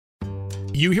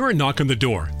You hear a knock on the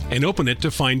door and open it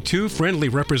to find two friendly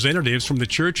representatives from the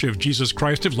Church of Jesus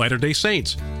Christ of Latter-day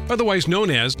Saints, otherwise known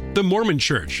as the Mormon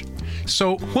Church.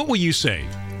 So what will you say?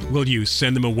 Will you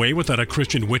send them away without a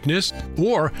Christian witness,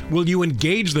 or will you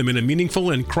engage them in a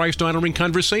meaningful and Christ-honoring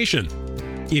conversation?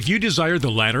 If you desire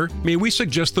the latter, may we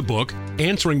suggest the book,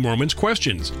 Answering Mormons'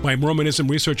 Questions, by Mormonism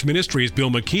Research Ministries' Bill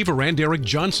McKeever and Eric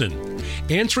Johnson.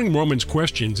 Answering Mormons'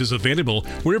 Questions is available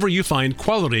wherever you find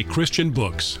quality Christian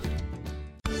books.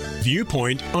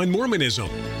 Viewpoint on Mormonism,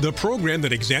 the program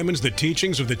that examines the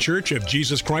teachings of the Church of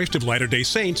Jesus Christ of Latter-day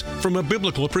Saints from a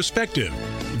biblical perspective.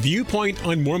 Viewpoint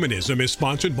on Mormonism is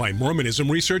sponsored by Mormonism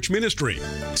Research Ministry.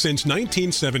 Since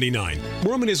 1979,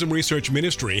 Mormonism Research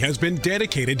Ministry has been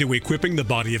dedicated to equipping the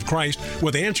body of Christ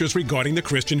with answers regarding the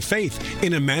Christian faith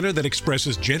in a manner that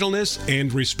expresses gentleness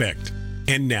and respect.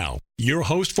 And now, your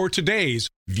host for today's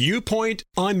Viewpoint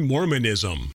on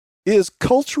Mormonism. Is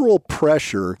cultural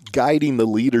pressure guiding the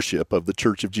leadership of the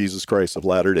Church of Jesus Christ of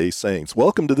Latter-day Saints?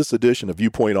 Welcome to this edition of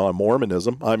Viewpoint on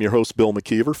Mormonism. I'm your host, Bill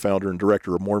McKeever, founder and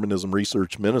director of Mormonism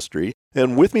Research Ministry.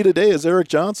 And with me today is Eric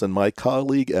Johnson, my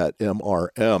colleague at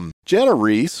MRM. Jana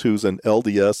Reese, who's an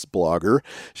LDS blogger,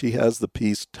 she has the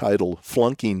piece titled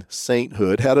Flunking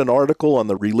Sainthood, had an article on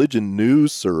the Religion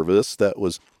News Service that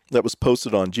was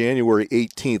posted on January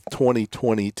 18th,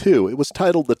 2022. It was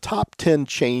titled The Top 10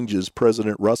 Changes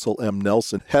President Russell M.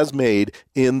 Nelson Has Made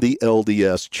in the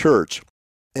LDS Church.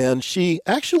 And she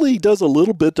actually does a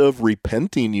little bit of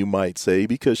repenting, you might say,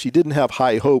 because she didn't have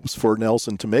high hopes for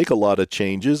Nelson to make a lot of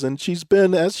changes, and she's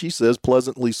been, as she says,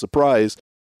 pleasantly surprised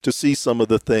to see some of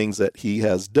the things that he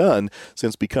has done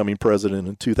since becoming president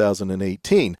in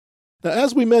 2018. Now,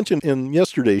 as we mentioned in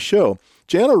yesterday's show,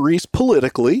 Jana Reese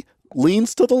politically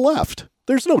leans to the left.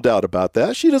 There's no doubt about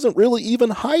that. She doesn't really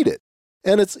even hide it.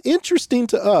 And it's interesting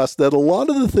to us that a lot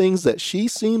of the things that she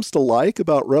seems to like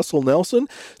about Russell Nelson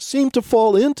seem to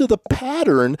fall into the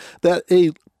pattern that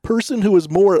a person who is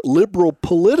more liberal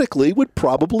politically would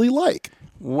probably like.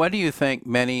 What do you think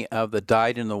many of the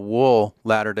dyed-in-the-wool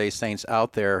Latter-day Saints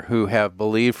out there who have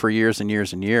believed for years and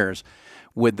years and years,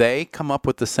 would they come up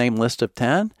with the same list of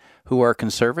 10? Who are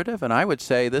conservative? And I would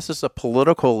say this is a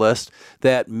political list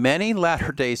that many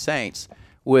Latter-day Saints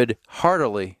would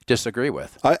heartily disagree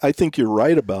with. I think you're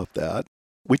right about that.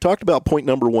 We talked about point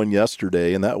number one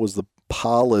yesterday, and that was the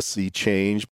policy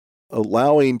change,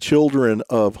 allowing children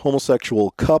of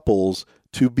homosexual couples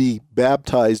to be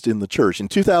baptized in the church. In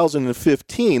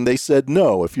 2015, they said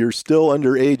no. If you're still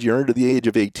underage, you're under the age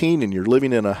of 18, and you're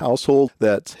living in a household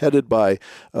that's headed by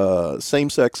a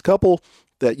same-sex couple,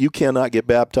 that you cannot get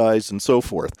baptized and so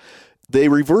forth. They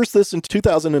reversed this in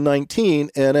 2019,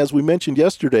 and as we mentioned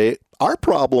yesterday, our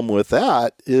problem with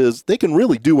that is they can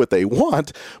really do what they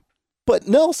want, but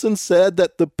Nelson said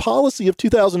that the policy of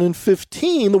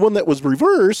 2015, the one that was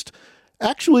reversed,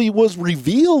 actually was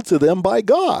revealed to them by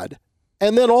God.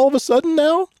 And then all of a sudden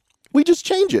now, we just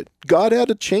change it. God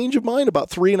had a change of mind about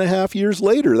 3.5 years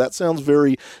later. That sounds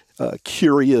very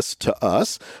curious to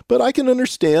us, but I can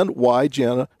understand why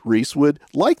Jana Reese would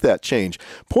like that change.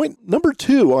 Point number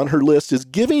 2 on her list is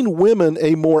giving women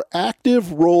a more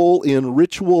active role in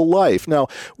ritual life. Now,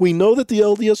 we know that the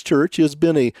LDS Church has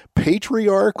been a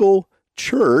patriarchal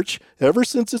church ever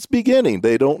since its beginning.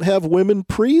 They don't have women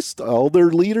priests. All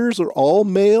their leaders are all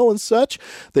male and such.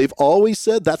 They've always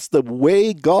said that's the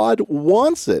way God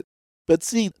wants it. But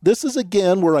see, this is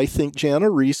again where I think Jana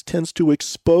Reese tends to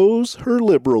expose her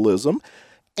liberalism,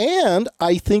 and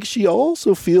I think she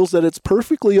also feels that it's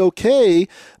perfectly okay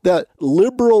that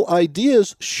liberal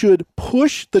ideas should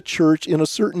push the church in a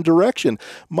certain direction.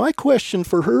 My question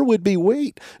for her would be,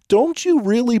 wait, don't you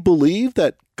really believe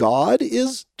that God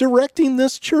is directing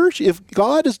this church? If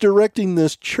God is directing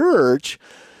this church,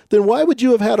 then why would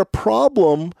you have had a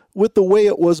problem with the way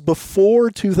it was before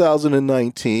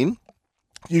 2019?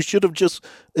 You should have just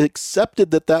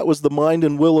accepted that that was the mind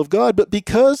and will of God. But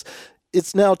because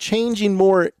it's now changing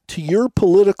more to your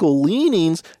political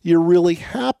leanings, you're really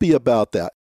happy about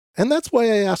that. And that's why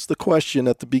I asked the question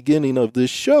at the beginning of this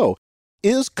show.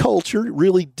 Is culture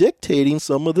really dictating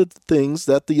some of the things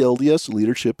that the LDS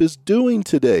leadership is doing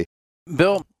today?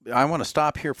 Bill, I want to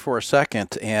stop here for a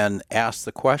second and ask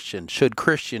the question, should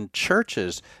Christian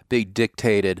churches be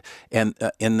dictated in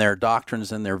their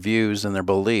doctrines and their views and their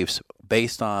beliefs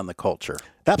based on the culture?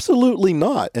 Absolutely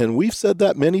not. And we've said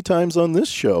that many times on this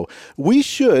show. We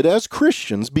should, as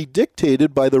Christians, be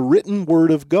dictated by the written word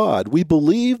of God. We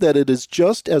believe that it is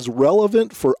just as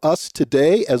relevant for us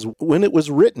today as when it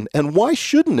was written. And why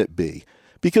shouldn't it be?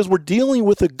 Because we're dealing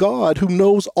with a God who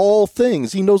knows all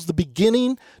things. He knows the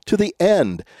beginning to the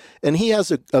end. And he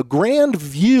has a grand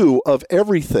view of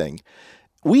everything.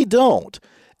 We don't.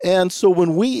 And so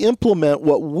when we implement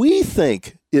what we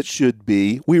think it should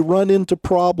be, we run into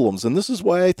problems. And this is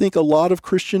why I think a lot of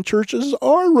Christian churches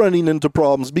are running into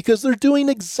problems, because they're doing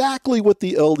exactly what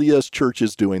the LDS Church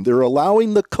is doing. They're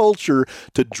allowing the culture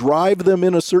to drive them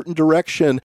in a certain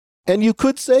direction. And you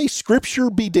could say, Scripture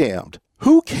be damned.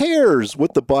 Who cares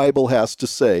what the Bible has to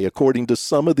say, according to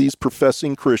some of these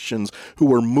professing Christians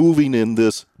who are moving in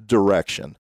this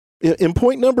direction? In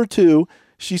point number 2,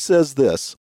 she says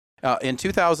this. In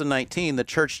 2019, the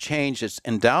church changed its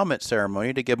endowment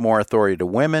ceremony to give more authority to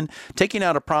women, taking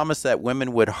out a promise that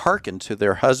women would hearken to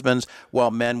their husbands while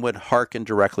men would hearken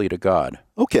directly to God.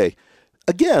 Okay.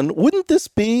 Again, wouldn't this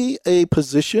be a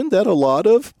position that a lot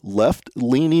of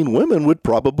left-leaning women would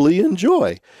probably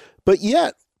enjoy? But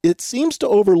yet, it seems to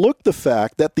overlook the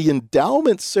fact that the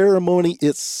endowment ceremony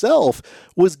itself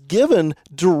was given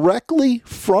directly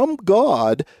from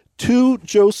God to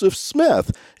Joseph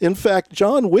Smith. In fact,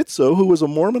 John Widtsoe, who was a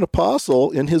Mormon apostle,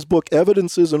 in his book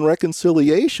Evidences and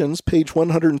Reconciliations, page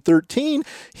 113,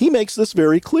 he makes this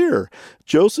very clear.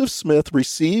 Joseph Smith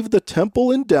received the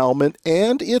temple endowment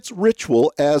and its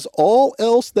ritual as all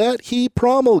else that he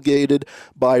promulgated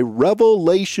by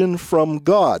revelation from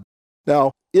God.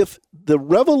 Now, if the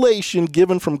revelation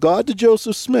given from God to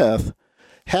Joseph Smith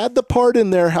had the part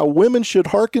in there how women should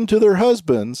hearken to their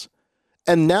husbands,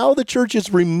 and now the church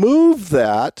has removed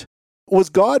that,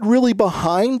 was God really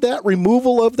behind that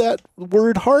removal of that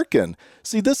word hearken?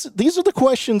 See, these are the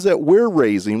questions that we're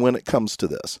raising when it comes to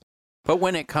this. But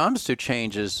when it comes to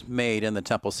changes made in the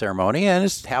temple ceremony, and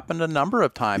it's happened a number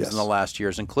of times in the last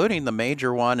years, including the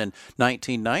major one in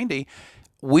 1990,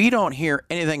 we don't hear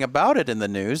anything about it in the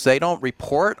news. They don't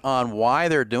report on why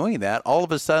they're doing that. All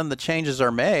of a sudden, the changes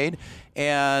are made,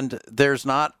 and there's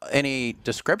not any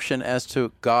description as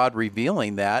to God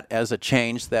revealing that as a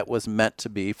change that was meant to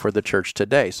be for the church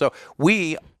today. So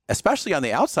we, especially on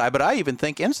the outside, but I even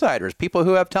think insiders, people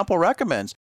who have temple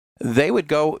recommends, they would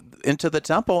go into the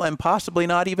temple and possibly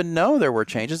not even know there were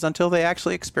changes until they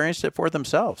actually experienced it for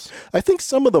themselves. I think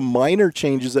some of the minor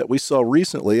changes that we saw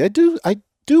recently, I do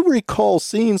recall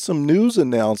seeing some news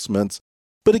announcements.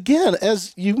 But again,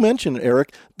 as you mentioned,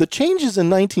 Eric, the changes in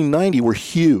 1990 were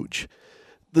huge.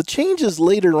 The changes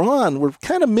later on were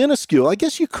kind of minuscule. I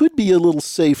guess you could be a little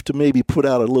safe to maybe put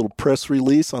out a little press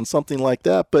release on something like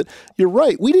that. But you're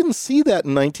right. We didn't see that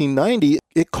in 1990.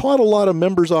 It caught a lot of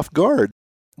members off guard.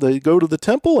 They go to the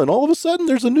temple and all of a sudden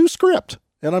there's a new script.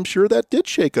 And I'm sure that did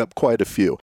shake up quite a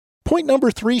few. Point number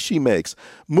 3 she makes,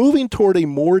 moving toward a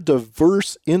more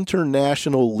diverse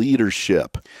international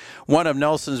leadership. One of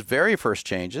Nelson's very first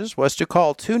changes was to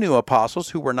call 2 new apostles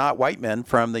who were not white men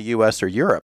from the U.S. or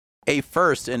Europe. A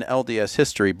first in LDS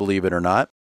history, believe it or not.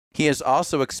 He has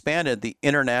also expanded the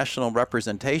international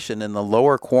representation in the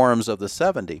lower quorums of the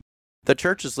 70. The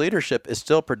church's leadership is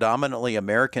still predominantly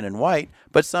American and white,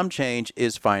 but some change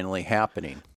is finally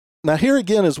happening. Now, here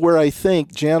again is where I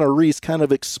think Jana Reese kind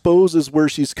of exposes where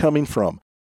she's coming from.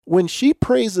 When she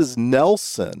praises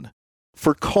Nelson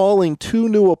for calling 2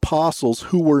 new apostles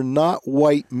who were not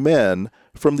white men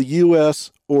from the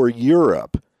U.S. or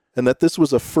Europe, and that this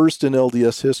was a first in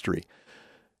LDS history,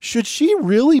 should she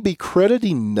really be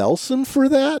crediting Nelson for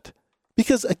that?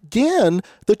 Because, again,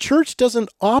 the church doesn't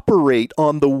operate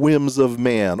on the whims of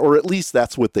man, or at least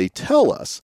that's what they tell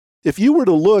us. If you were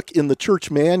to look in the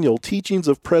church manual, Teachings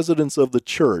of Presidents of the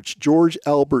Church, George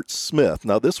Albert Smith.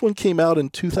 Now, this one came out in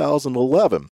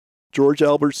 2011. George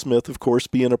Albert Smith, of course,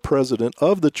 being a president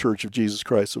of the Church of Jesus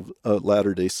Christ of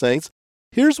Latter-day Saints.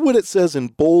 Here's what it says in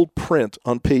bold print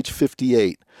on page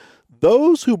 58.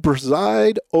 Those who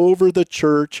preside over the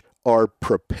church are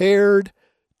prepared,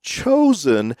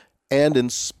 chosen, and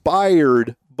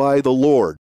inspired by the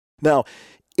Lord. Now,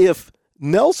 if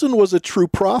Nelson was a true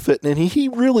prophet, and he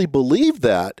really believed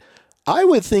that, I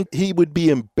would think he would be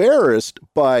embarrassed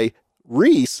by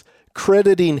Reese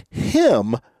crediting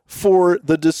him for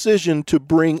the decision to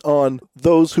bring on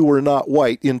those who were not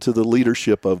white into the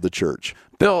leadership of the church.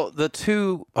 Bill, the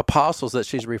 2 apostles that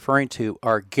she's referring to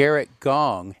are Garrett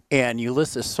Gong and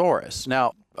Ulysses.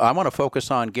 Now, I want to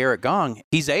focus on Garrett Gong.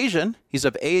 He's Asian. He's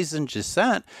of Asian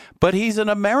descent, but he's an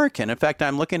American. In fact,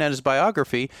 I'm looking at his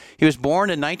biography. He was born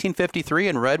in 1953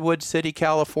 in Redwood City,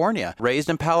 California, raised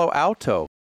in Palo Alto.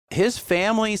 His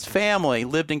family's family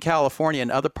lived in California and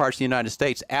other parts of the United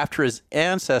States after his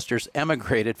ancestors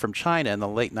emigrated from China in the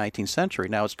late 19th century.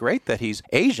 Now, it's great that he's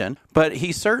Asian, but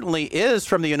he certainly is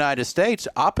from the United States,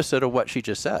 opposite of what she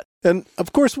just said. And,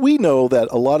 of course, we know that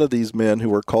a lot of these men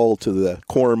who are called to the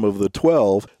Quorum of the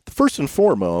 12, first and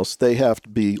foremost, they have to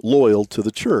be loyal to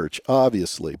the church,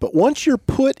 obviously. But once you're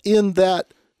put in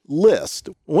that list.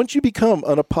 Once you become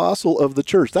an apostle of the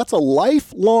church, that's a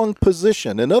lifelong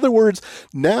position. In other words,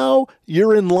 now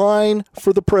you're in line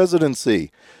for the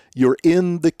presidency. You're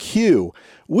in the queue.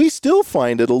 We still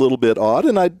find it a little bit odd,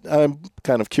 and I'm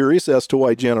kind of curious as to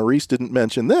why Jana Reese didn't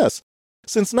mention this.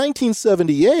 Since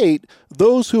 1978,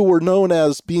 those who were known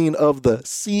as being of the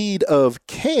seed of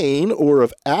Cain or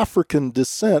of African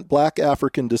descent, black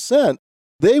African descent,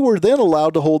 they were then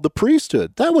allowed to hold the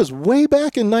priesthood. That was way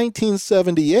back in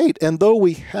 1978. And though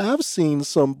we have seen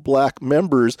some black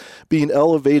members being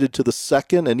elevated to the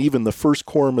second and even the first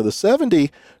quorum of the 70,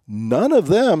 none of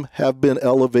them have been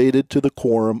elevated to the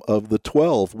quorum of the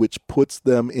 12, which puts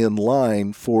them in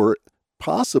line for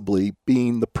possibly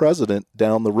being the president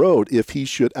down the road if he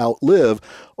should outlive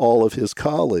all of his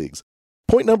colleagues.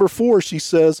 Point number 4, she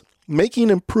says,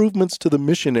 making improvements to the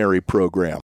missionary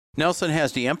program. Nelson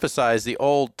has de-emphasized the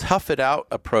old tough-it-out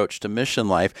approach to mission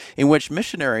life, in which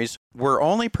missionaries were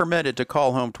only permitted to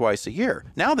call home twice a year.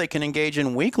 Now they can engage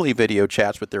in weekly video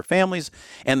chats with their families,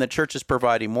 and the church is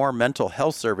providing more mental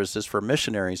health services for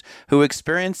missionaries who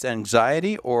experience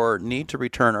anxiety or need to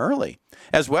return early.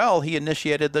 As well, he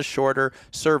initiated the shorter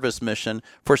service mission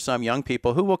for some young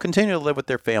people who will continue to live with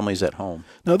their families at home.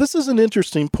 Now, this is an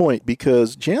interesting point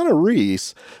because Jana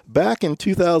Reese, back in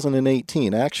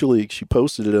 2018, actually she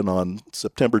posted it on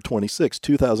September 26,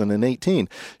 2018,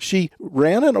 she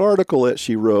ran an article that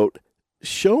she wrote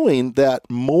showing that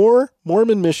more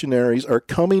Mormon missionaries are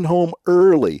coming home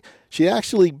early. She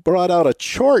actually brought out a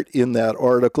chart in that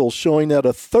article showing that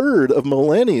a third of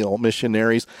millennial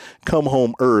missionaries come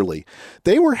home early.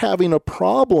 They were having a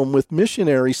problem with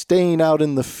missionaries staying out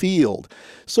in the field.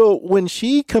 So when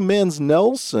she commends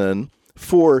Nelson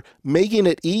for making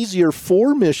it easier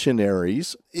for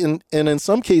missionaries, and in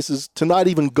some cases to not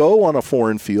even go on a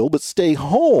foreign field, but stay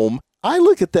home, I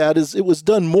look at that as it was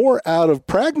done more out of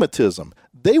pragmatism.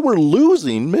 They were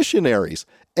losing missionaries.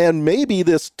 And maybe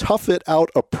this tough-it-out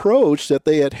approach that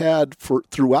they had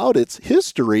throughout its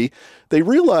history, they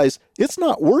realized it's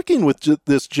not working with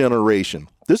this generation.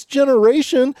 This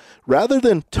generation, rather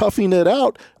than toughing it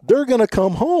out, they're going to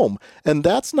come home. And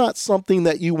that's not something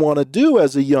that you want to do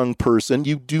as a young person.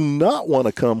 You do not want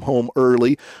to come home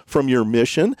early from your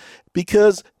mission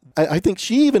because I think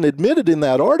she even admitted in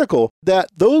that article that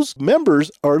those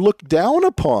members are looked down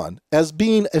upon as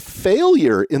being a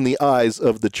failure in the eyes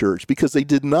of the church because they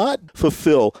did not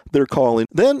fulfill their calling.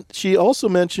 Then she also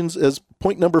mentions as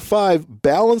point number 5,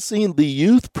 balancing the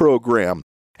youth program.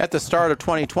 At the start of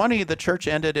 2020, the church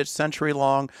ended its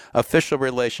century-long official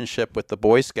relationship with the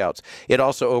Boy Scouts. It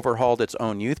also overhauled its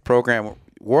own youth program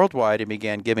worldwide and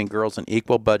began giving girls an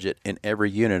equal budget in every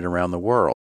unit around the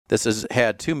world. This has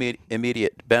had two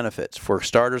immediate benefits. For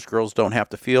starters, girls don't have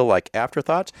to feel like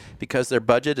afterthoughts because their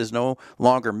budget is no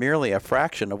longer merely a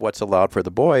fraction of what's allowed for the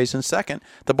boys. And second,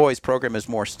 the boys program is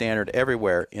more standard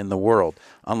everywhere in the world,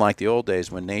 unlike the old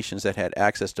days when nations that had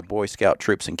access to Boy Scout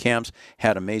troops and camps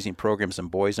had amazing programs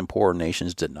and boys and poorer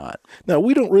nations did not. Now,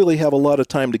 we don't really have a lot of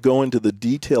time to go into the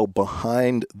detail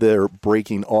behind their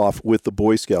breaking off with the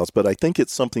Boy Scouts, but I think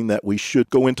it's something that we should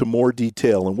go into more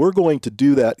detail, and we're going to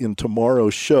do that in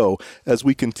tomorrow's show as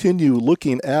we continue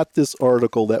looking at this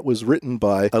article that was written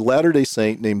by a Latter-day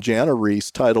Saint named Jana Reese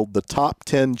titled The Top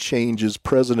 10 Changes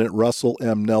President Russell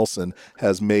M. Nelson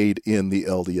Has Made in the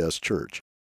LDS Church.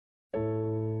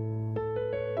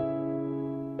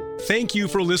 Thank you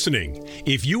for listening.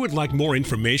 If you would like more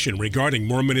information regarding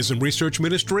Mormonism Research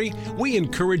Ministry, we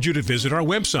encourage you to visit our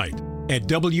website at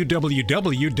www.mrm.org,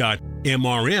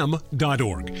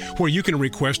 where you can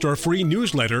request our free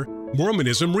newsletter,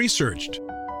 Mormonism Researched.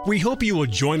 We hope you will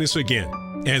join us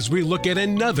again as we look at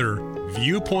another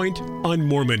viewpoint on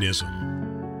Mormonism.